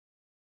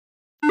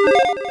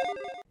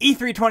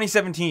E3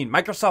 2017,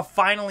 Microsoft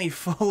finally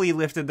fully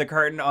lifted the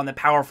curtain on the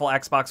powerful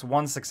Xbox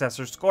One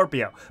successor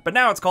Scorpio, but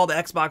now it's called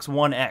Xbox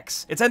One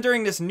X. It's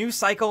entering this new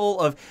cycle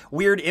of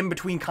weird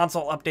in-between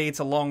console updates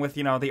along with,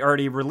 the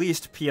already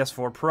released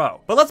PS4 Pro.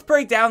 But let's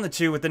break down the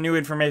two with the new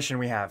information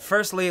we have.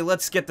 Firstly,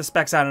 let's get the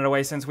specs out of the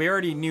way since we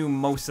already knew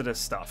most of this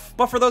stuff.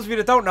 But for those of you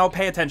that don't know,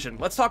 pay attention.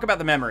 Let's talk about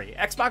the memory.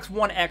 Xbox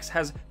One X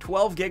has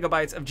 12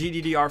 gigabytes of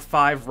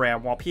GDDR5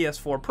 RAM, while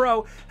PS4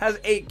 Pro has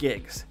 8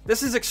 gigs.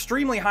 This is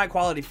extremely high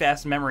quality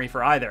fast memory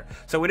for either,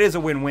 so it is a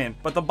win-win.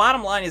 But the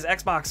bottom line is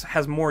Xbox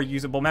has more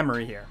usable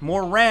memory here.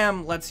 More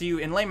RAM lets you,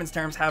 in layman's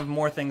terms, have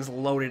more things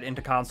loaded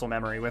into console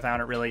memory without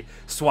it really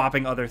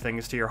swapping other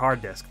things to your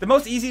hard disk. The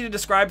most easy to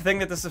describe thing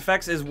that this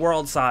affects is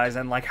world size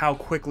and like how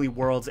quickly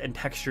worlds and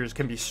textures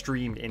can be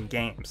streamed in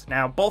games.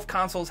 Now, both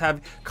consoles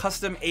have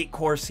custom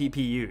 8-core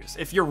CPUs.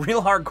 If you're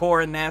real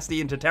hardcore and nasty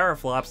into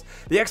teraflops,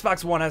 the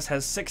Xbox One S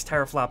has 6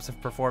 teraflops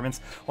of performance,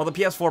 while the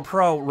PS4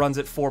 Pro runs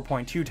at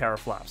 4.2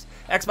 teraflops.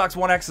 Xbox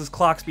One X's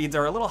clock speeds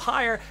are a little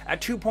higher at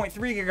 2.3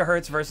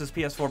 gigahertz versus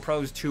PS4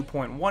 Pro's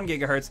 2.1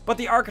 gigahertz, but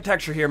the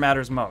architecture here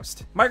matters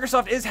most.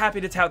 Microsoft is happy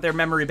to tout their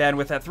memory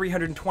bandwidth at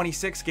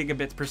 326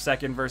 gigabits per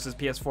second versus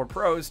PS4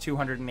 Pro's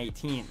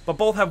 218. But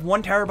both have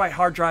 1 terabyte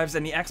hard drives,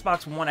 and the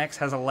Xbox One X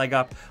has a leg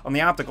up on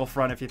the optical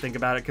front if you think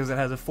about it, because it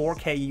has a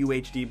 4K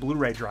UHD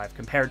Blu-ray drive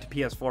compared to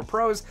PS4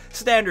 Pro's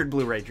standard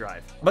Blu-ray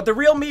drive. But the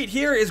real meat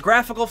here is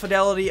graphical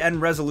fidelity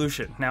and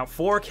resolution. Now,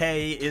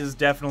 4K is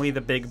definitely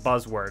the big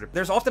buzzword.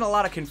 There's often a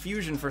lot of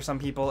confusion for some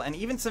people, and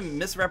even some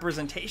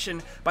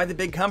misrepresentation by the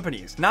big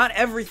companies. Not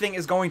everything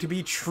is going to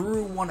be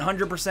true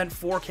 100%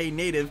 4K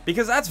native,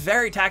 because that's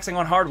very taxing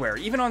on hardware,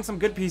 even on some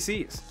good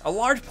PCs. A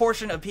large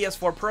portion of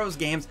PS4 Pro's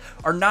games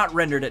are not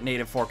rendered at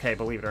native 4K,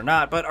 believe it or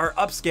not, but are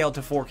upscaled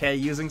to 4K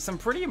using some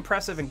pretty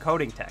impressive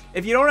encoding tech.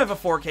 If you don't have a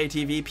 4K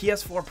TV,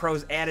 PS4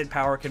 Pro's added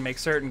power can make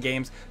certain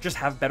games just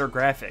have better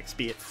graphics,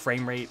 be it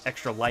frame rate,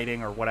 extra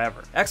lighting, or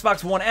whatever.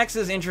 Xbox One X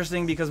is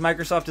interesting because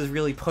Microsoft is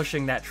really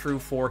pushing that true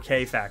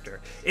 4K factor.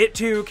 It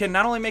too can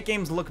not only make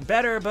games look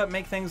better, but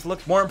make things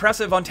look more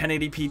impressive on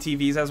 1080p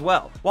TVs as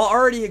well. While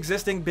already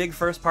existing big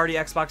first-party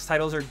Xbox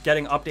titles are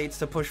getting updates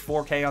to push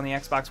 4K on the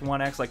Xbox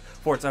One X, like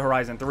Forza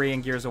Horizon 3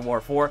 and Gears of War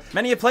 4,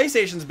 many of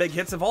PlayStation's big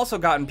hits have also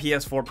gotten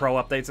PS4 Pro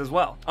updates as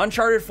well.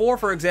 Uncharted 4,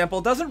 for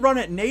example, doesn't run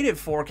at native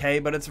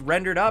 4K, but it's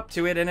rendered up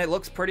to it and it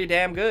looks pretty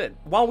damn good.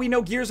 While we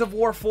know Gears of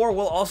War 4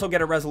 will also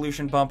get a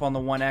resolution bump on the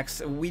One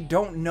X, we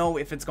don't know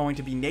if it's going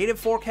to be native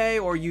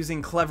 4K or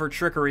using clever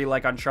trickery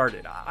like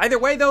Uncharted. Either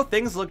way though,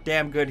 things look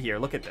damn good here,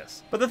 look at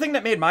this. But the thing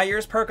that made my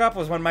ears perk up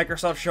was when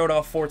Microsoft showed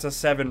off Forza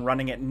 7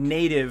 running at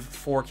native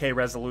 4K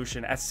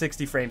resolution at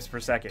 60 frames per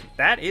second.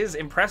 That is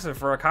impressive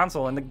for a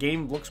console, and the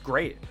game looks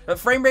great. But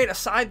frame rate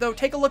aside though,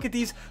 take a look at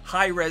these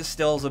high-res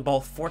stills of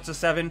both Forza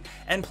 7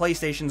 and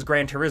PlayStation's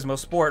Gran Turismo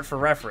Sport for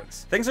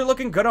reference. Things are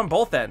looking good on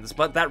both ends,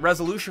 but that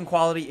resolution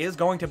quality is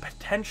going to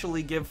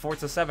potentially give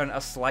Forza 7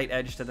 a slight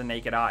edge to the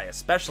naked eye,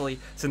 especially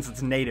since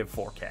it's native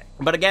 4K.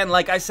 But again,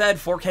 like I said,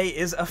 4K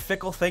is a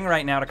fickle thing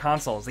right now to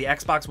consoles. The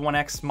Xbox One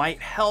X might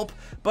help,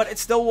 but it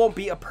still won't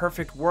be a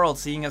perfect world,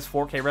 seeing as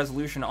 4K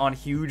resolution on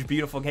huge,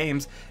 beautiful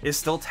games is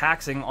still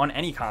taxing on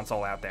any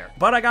console out there.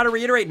 But I gotta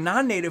reiterate,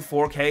 non-native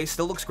 4K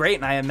still looks great,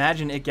 and I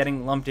imagine it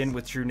getting lumped in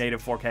with true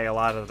native 4K a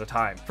lot of the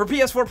time. For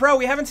PS4 Pro,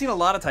 we haven't seen a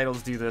lot of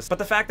titles do this, but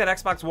the fact that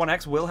Xbox One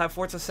X will have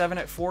Forza 7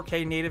 at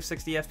 4K native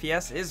 60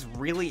 FPS is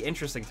really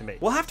interesting to me.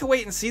 We'll have to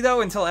wait and see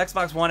though until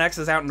Xbox One X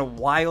is out in the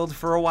wild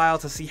for a while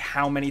to see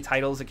how many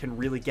titles it can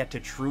really get to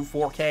true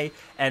 4K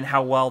and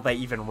how well they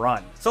even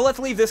run. So let's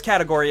leave this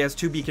category as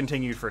to be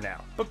continued for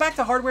now. But back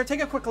to hardware,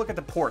 take a quick look at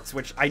the ports,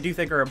 which I do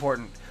think are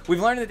important.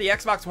 We've learned that the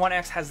Xbox One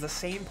X has the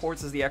same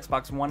ports as the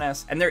Xbox One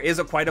S, and there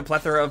is quite a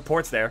plethora of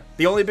ports there.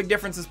 The only big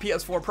difference is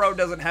PS4 Pro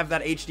doesn't have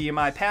that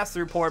HDMI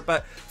pass-through port,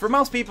 but for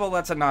most people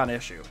that's a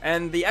non-issue.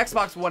 And the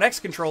Xbox One X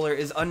controller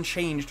is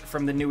unchanged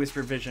from the newest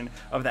revision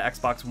of the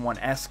Xbox One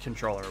S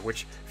controller,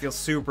 which feels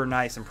super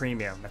nice and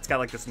premium. It's got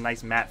like this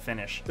nice matte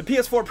finish. The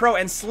PS4 Pro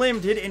and Slim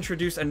did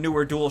introduce a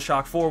newer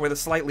DualShock 4 with a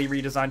slightly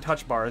redesigned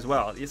touch bar as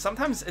well.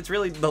 Sometimes it's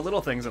really the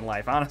little things in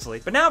life,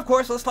 honestly. But now, of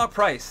course, let's talk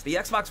price. The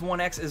Xbox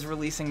One X is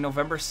releasing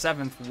November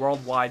 7th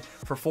worldwide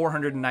for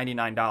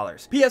 $499.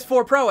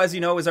 PS4 Pro, as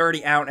you know, is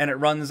already out, and it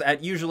runs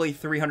at usually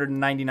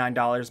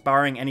 $399,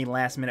 barring any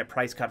last-minute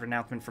price cut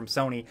announcement from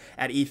Sony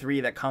at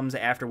E3 that comes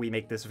after we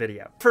make this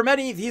video. For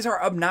many, these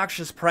are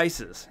obnoxious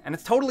prices, and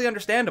it's totally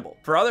understandable.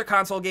 For other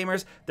console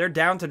gamers, they're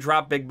down to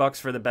drop big bucks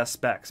for the best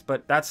specs,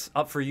 but that's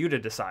up for you to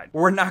decide.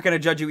 We're not going to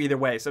judge you either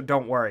way, so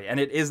don't worry. And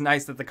it is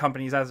nice that the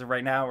companies, as of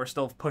right now, are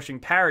still pushing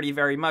parity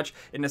very much,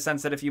 in the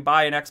sense that if you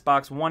buy an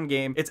Xbox One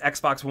game, it's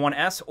Xbox One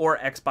S or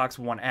Xbox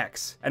One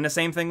X. And the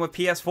same thing with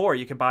PS4.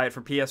 You can buy it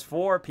for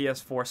PS4,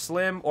 PS4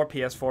 Slim, or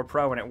PS4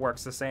 Pro, and it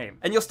works the same.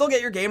 And you'll still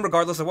get your game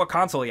regardless of what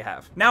console you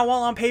have. Now,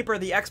 while on paper,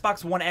 the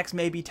Xbox One X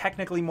may be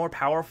technically more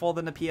powerful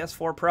than the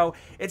PS4 Pro,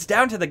 it's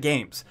down to the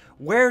games.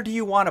 Where do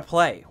you want to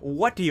play?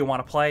 What do you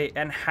want to play,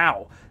 and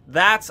how?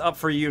 That's up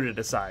for you to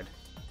decide.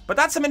 But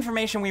that's some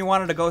information we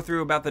wanted to go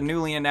through about the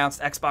newly announced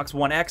Xbox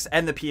One X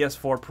and the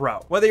PS4 Pro.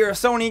 Whether you're a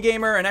Sony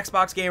gamer, an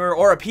Xbox gamer,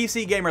 or a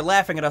PC gamer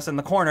laughing at us in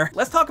the corner,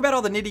 let's talk about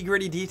all the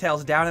nitty-gritty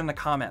details down in the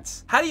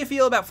comments. How do you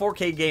feel about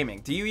 4K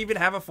gaming? Do you even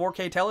have a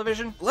 4K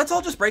television? Let's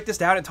all just break this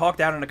down and talk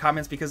down in the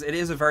comments, because it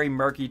is a very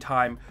murky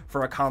time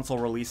for a console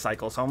release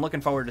cycle, so I'm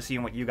looking forward to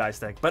seeing what you guys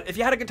think. But if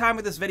you had a good time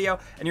with this video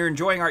and you're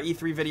enjoying our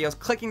E3 videos,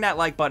 clicking that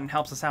like button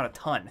helps us out a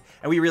ton,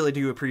 and we really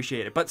do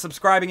appreciate it. But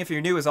subscribing if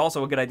you're new is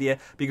also a good idea,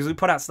 because we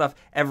put out stuff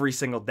every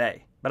single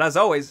day. But as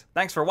always,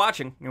 thanks for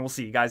watching, and we'll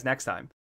see you guys next time.